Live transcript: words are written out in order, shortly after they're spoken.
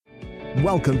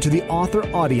Welcome to the Author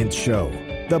Audience Show,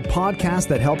 the podcast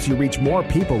that helps you reach more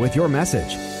people with your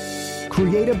message.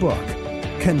 Create a book,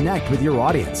 connect with your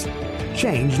audience,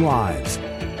 change lives.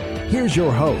 Here's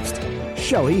your host,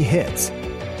 Shelly Hitz.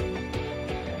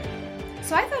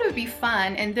 So I thought it would be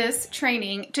fun in this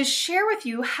training to share with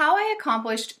you how I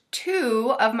accomplished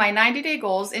 2 of my 90-day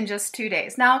goals in just 2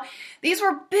 days. Now, these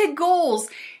were big goals,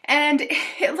 and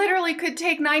it literally could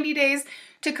take 90 days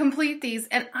to complete these,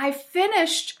 and I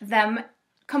finished them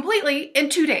completely in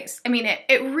 2 days. I mean,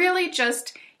 it really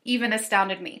just even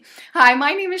astounded me. Hi,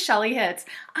 my name is Shelly Hitz.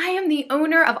 I am the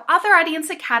owner of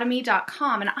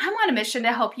AuthorAudienceAcademy.com, and I'm on a mission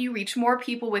to help you reach more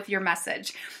people with your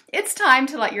message. It's time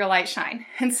to let your light shine.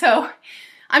 And so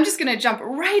I'm just going to jump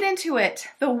right into it.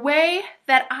 The way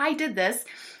that I did this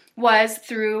was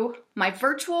through my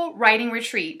virtual writing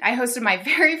retreat. I hosted my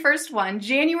very first one,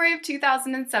 January of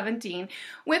 2017,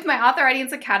 with my Author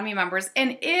Audience Academy members,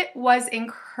 and it was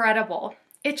incredible.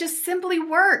 It just simply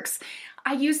works.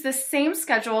 I used the same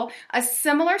schedule, a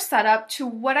similar setup to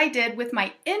what I did with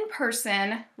my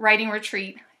in-person writing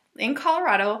retreat in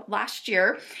Colorado last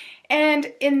year.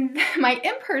 And in my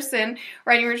in-person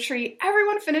writing retreat,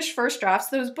 everyone finished first drafts.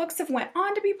 Those books have went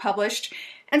on to be published.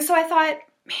 And so I thought,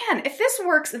 man, if this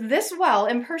works this well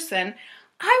in person,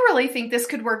 I really think this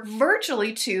could work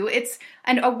virtually too. It's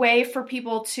a way for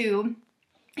people to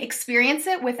experience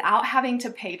it without having to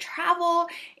pay travel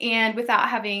and without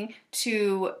having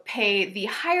to pay the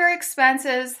higher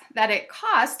expenses that it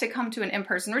costs to come to an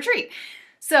in-person retreat.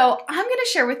 So I'm going to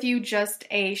share with you just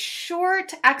a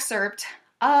short excerpt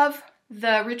of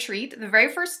the retreat, the very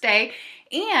first day,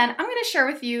 and I'm going to share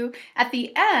with you at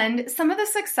the end some of the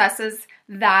successes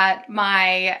that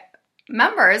my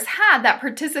members had that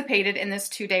participated in this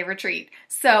 2-day retreat.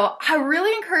 So I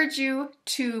really encourage you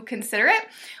to consider it.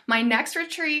 My next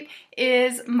retreat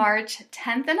is March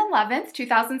 10th and 11th,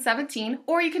 2017,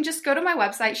 or you can just go to my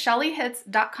website,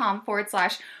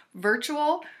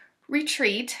 shellyhitz.com/virtual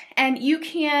retreat, and you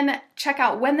can check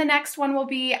out when the next one will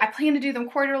be. I plan to do them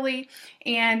quarterly,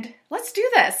 and let's do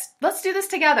this. Let's do this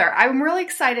together. I'm really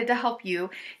excited to help you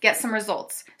get some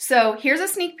results. So here's a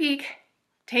sneak peek.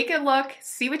 Take a look,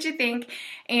 see what you think,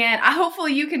 and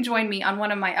hopefully you can join me on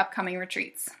one of my upcoming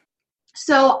retreats.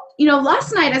 So,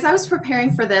 last night as I was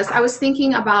preparing for this, I was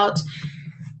thinking about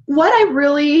what I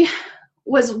really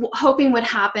was hoping would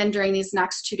happen during these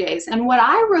next 2 days. And what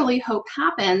I really hope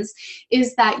happens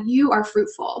is that you are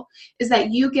fruitful, is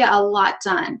that you get a lot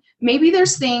done. Maybe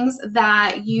there's things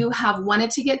that you have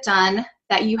wanted to get done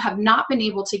that you have not been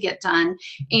able to get done,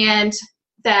 and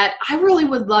that I really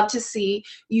would love to see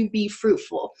you be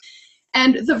fruitful.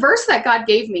 And the verse that God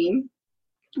gave me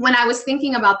when I was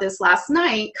thinking about this last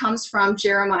night comes from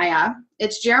Jeremiah.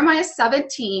 It's Jeremiah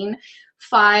 17:5-8.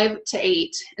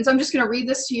 And so I'm just going to read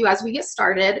this to you as we get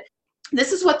started.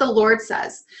 This is what the Lord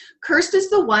says. Cursed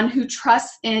is the one who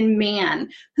trusts in man,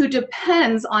 who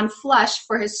depends on flesh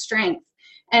for his strength,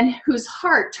 and whose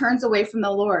heart turns away from the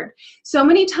Lord. So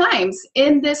many times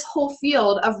in this whole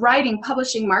field of writing,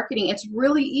 publishing, marketing, it's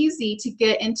really easy to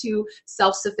get into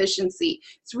self-sufficiency.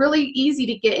 It's really easy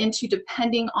to get into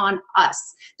depending on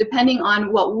us, depending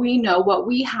on what we know, what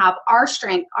we have, our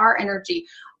strength, our energy,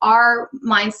 our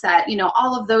mindset,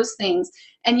 all of those things.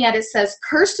 And yet it says,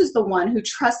 cursed is the one who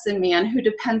trusts in man, who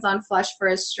depends on flesh for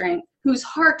his strength, whose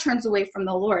heart turns away from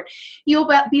the Lord. He will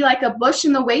be like a bush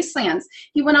in the wastelands.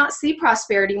 He will not see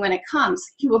prosperity when it comes.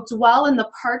 He will dwell in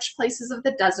the parched places of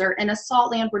the desert, in a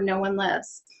salt land where no one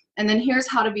lives. And then here's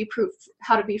how to be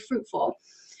fruitful.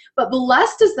 But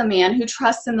blessed is the man who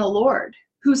trusts in the Lord,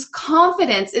 whose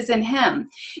confidence is in him.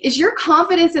 Is your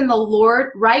confidence in the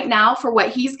Lord right now for what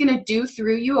he's going to do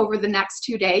through you over the next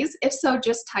 2 days? If so,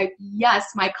 just type,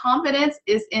 yes, my confidence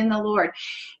is in the Lord.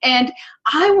 And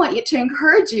I want you to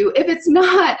encourage you, if it's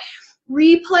not,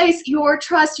 replace your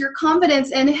trust, your confidence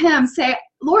in him. Say,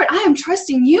 Lord, I am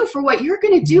trusting you for what you're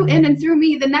going to do in and through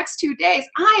me the next 2 days.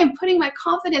 I am putting my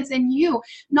confidence in you,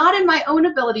 not in my own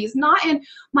abilities, not in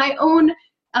my own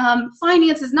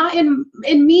finances, not in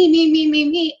me,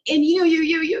 in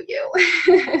you.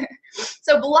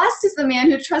 So blessed is the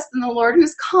man who trusts in the Lord,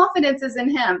 whose confidence is in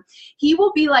him. He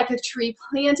will be like a tree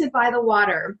planted by the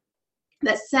water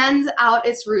that sends out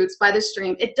its roots by the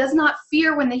stream. It does not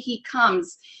fear when the heat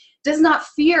comes, does not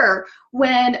fear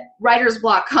when writer's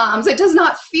block comes. It does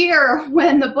not fear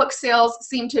when the book sales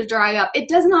seem to dry up. It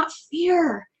does not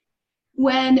fear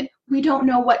when we don't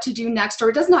know what to do next, or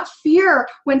it does not fear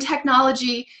when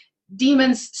technology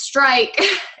demons strike.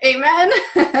 Amen.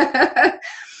 It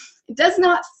does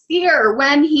not fear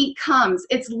when heat comes.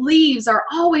 Its leaves are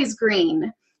always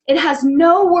green. It has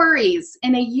no worries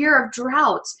in a year of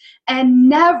drought and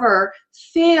never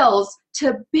fails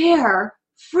to bear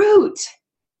fruit.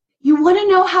 You want to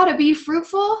know how to be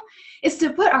fruitful? It's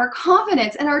to put our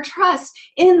confidence and our trust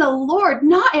in the Lord,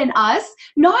 not in us,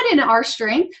 not in our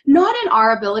strength, not in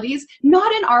our abilities,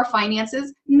 not in our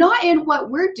finances, not in what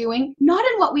we're doing, not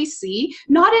in what we see,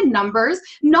 not in numbers,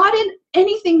 not in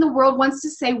anything the world wants to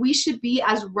say we should be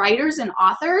as writers and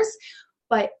authors,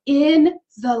 but in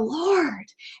the Lord.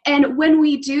 And when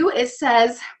we do, it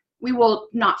says we will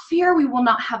not fear, we will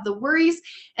not have the worries,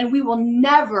 and we will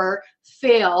never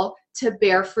fail to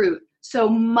bear fruit. So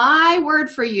my word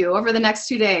for you over the next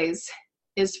 2 days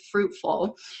is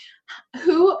fruitful.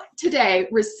 Who today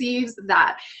receives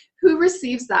that? Who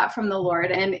receives that from the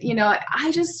Lord? And,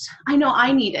 I know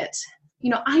I need it.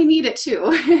 I need it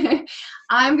too.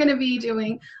 I'm going to be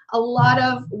doing a lot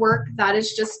of work that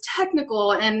is just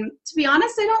technical. And to be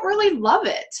honest, I don't really love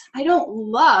it. I don't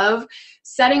love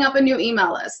setting up a new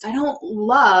email list. I don't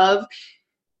love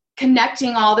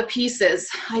connecting all the pieces.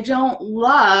 I don't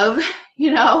love,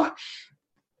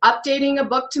 updating a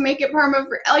book to make it permanent.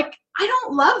 Like, I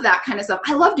don't love that kind of stuff.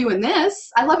 I love doing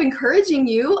this. I love encouraging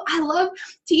you. I love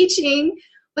teaching.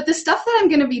 But the stuff that I'm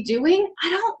going to be doing, I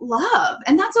don't love.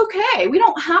 And that's okay. We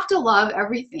don't have to love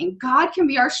everything. God can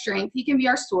be our strength. He can be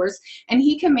our source. And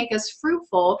He can make us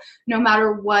fruitful no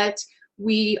matter what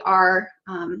we are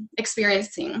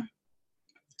experiencing.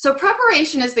 So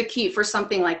preparation is the key for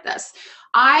something like this.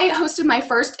 I hosted my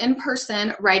first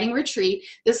in-person writing retreat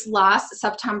this last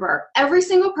September. Every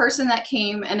single person that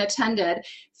came and attended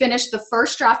finished the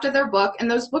first draft of their book, and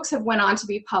those books have went on to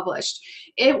be published.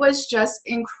 It was just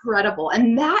incredible.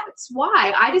 And that's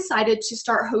why I decided to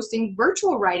start hosting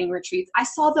virtual writing retreats. I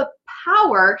saw the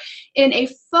power in a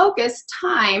focused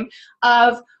time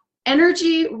of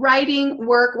energy, writing,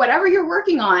 work, whatever you're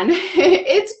working on.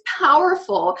 It's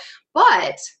powerful,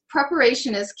 but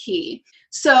preparation is key.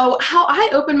 So how I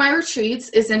open my retreats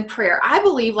is in prayer. I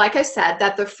believe, like I said,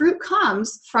 that the fruit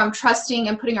comes from trusting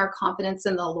and putting our confidence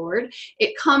in the Lord.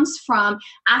 It comes from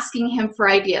asking Him for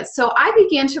ideas. So I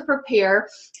began to prepare,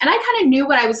 and I kind of knew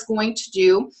what I was going to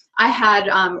do. I had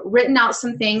written out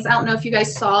some things. I don't know if you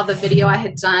guys saw the video I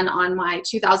had done on my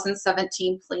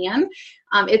 2017 plan.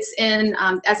 It's in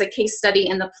as a case study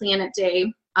in the Planet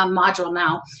Day module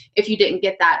now, if you didn't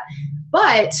get that.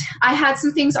 But I had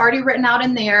some things already written out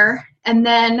in there. And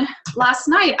then last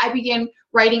night I began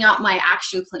writing out my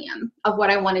action plan of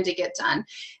what I wanted to get done.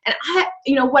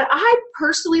 And what I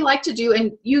personally like to do,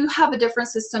 and you have a different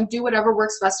system, do whatever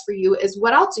works best for you, is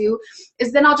what I'll do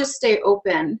is then I'll just stay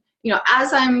open.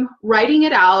 As I'm writing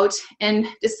it out and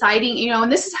deciding,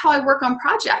 and this is how I work on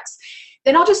projects,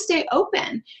 then I'll just stay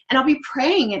open and I'll be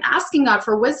praying and asking God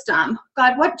for wisdom.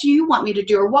 God, what do you want me to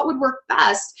do, or what would work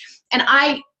best? And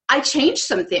I changed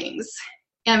some things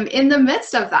in the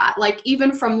midst of that, like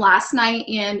even from last night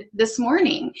and this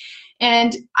morning.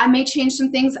 And I may change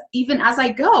some things even as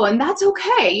I go, and that's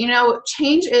okay.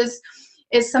 Change is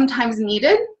sometimes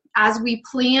needed. As we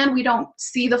plan, we don't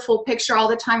see the full picture all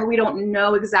the time, or we don't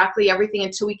know exactly everything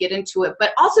until we get into it.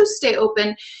 But also stay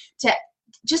open to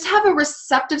just have a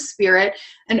receptive spirit,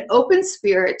 an open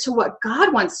spirit to what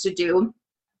God wants to do,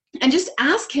 and just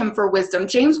ask Him for wisdom.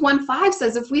 James 1:5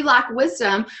 says if we lack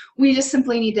wisdom, we just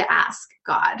simply need to ask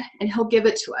God, and He'll give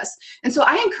it to us. And so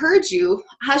I encourage you,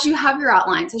 as you have your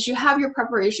outlines, as you have your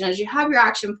preparation, as you have your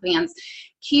action plans,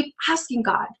 keep asking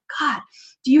God,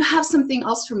 do you have something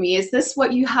else for me? Is this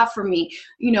what you have for me?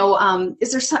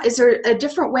 Is there a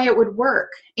different way it would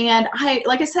work? And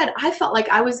like I said, I felt like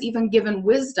I was even given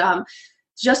wisdom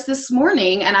just this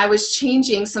morning, and I was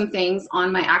changing some things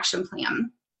on my action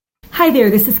plan. Hi there,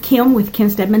 this is Kim with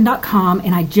KimStedman.com,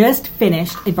 and I just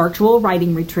finished a virtual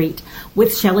writing retreat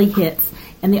with Shelley Hitz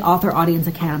and the Author Audience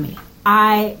Academy.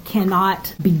 I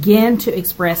cannot begin to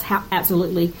express how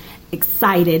absolutely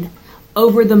excited,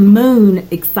 over the moon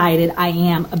excited I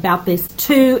am about this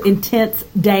 2 intense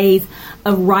days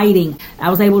of writing. I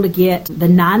was able to get the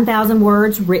 9,000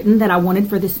 words written that I wanted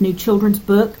for this new children's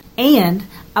book, and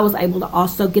I was able to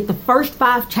also get the first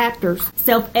 5 chapters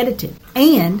self-edited.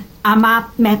 And I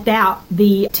mapped out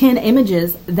the 10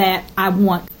 images that I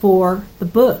want for the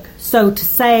book. So to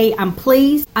say I'm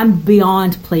pleased, I'm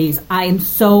beyond pleased. I am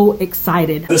so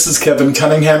excited. This is Kevin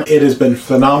Cunningham. It has been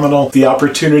phenomenal. The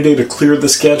opportunity to clear the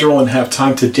schedule and have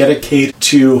time to dedicate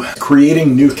to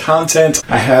creating new content.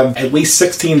 I have at least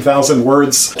 16,000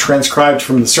 words transcribed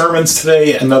from the sermons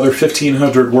today, another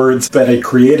 1,500 words that I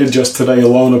created just today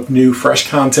alone of new, fresh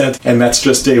content, and that's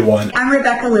just day one. I'm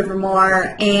Rebecca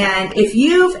Livermore, and if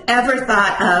you've ever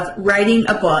thought of writing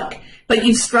a book, but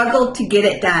you've struggled to get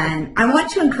it done, I want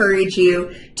to encourage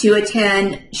you to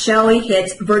attend Shelley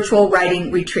Hitt's virtual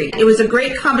writing retreat. It was a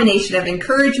great combination of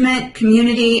encouragement,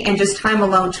 community, and just time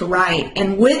alone to write.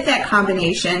 And with that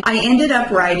combination, I ended up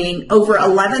writing over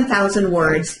 11,000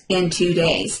 words in 2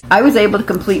 days. I was able to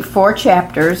complete 4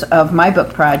 chapters of my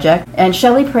book project, and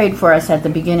Shelley prayed for us at the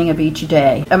beginning of each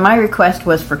day. And my request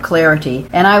was for clarity,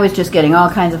 and I was just getting all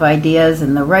kinds of ideas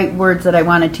and the right words that I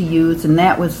wanted to use, and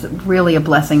that was really a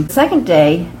blessing. The second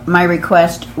day, my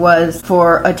request was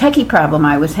for a techie problem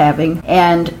I was having,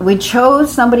 and we chose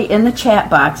somebody in the chat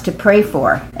box to pray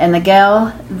for, and the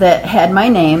gal that had my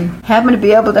name happened to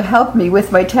be able to help me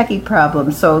with my techie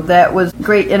problem, so that was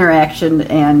great interaction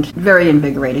and very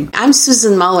invigorating. I'm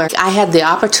Susan Muller. I had the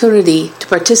opportunity to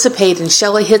participate in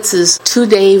Shelley Hitt's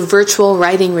 2-day virtual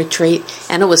writing retreat,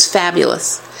 and it was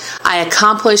fabulous. I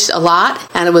accomplished a lot,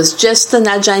 and it was just the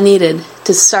nudge I needed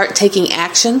to start taking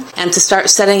action and to start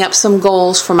setting up some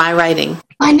goals for my writing.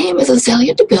 My name is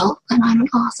Azalea DeBille, and I'm an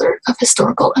author of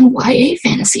historical and YA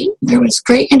fantasy. There was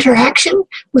great interaction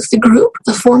with the group.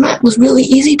 The format was really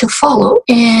easy to follow,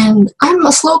 and I'm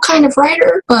a slow kind of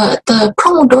writer, but the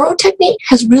Pomodoro technique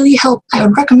has really helped. I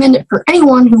would recommend it for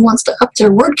anyone who wants to up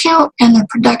their word count and their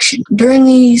production. During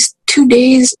these 2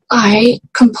 days, I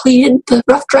completed the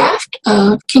rough draft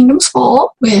of Kingdom's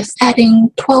Fall with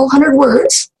adding 1,200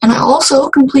 words, and I also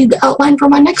completed the outline for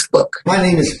my next book. My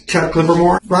name is Chuck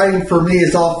Livermore. Writing for me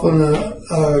is often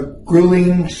a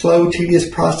grueling, slow, tedious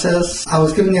process. I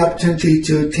was given the opportunity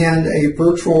to attend a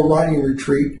virtual writing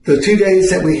retreat. The 2 days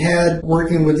that we had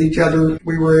working with each other,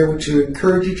 we were able to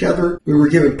encourage each other. We were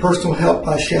given personal help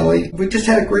by Shelley. We just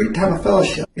had a great time of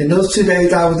fellowship. In those 2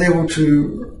 days, I was able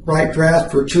to write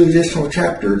draft for 2 additional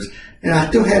chapters, and I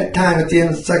still had time at the end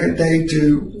of the second day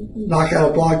to knock out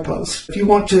a blog post. If you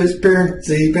want to experience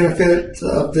the benefits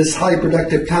of this highly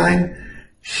productive time,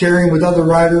 sharing with other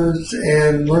writers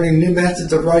and learning new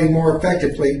methods of writing more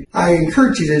effectively, I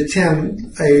encourage you to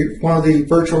attend one of the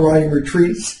virtual writing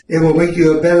retreats. It will make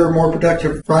you a better, more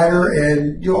productive writer,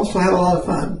 and you'll also have a lot of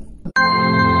fun.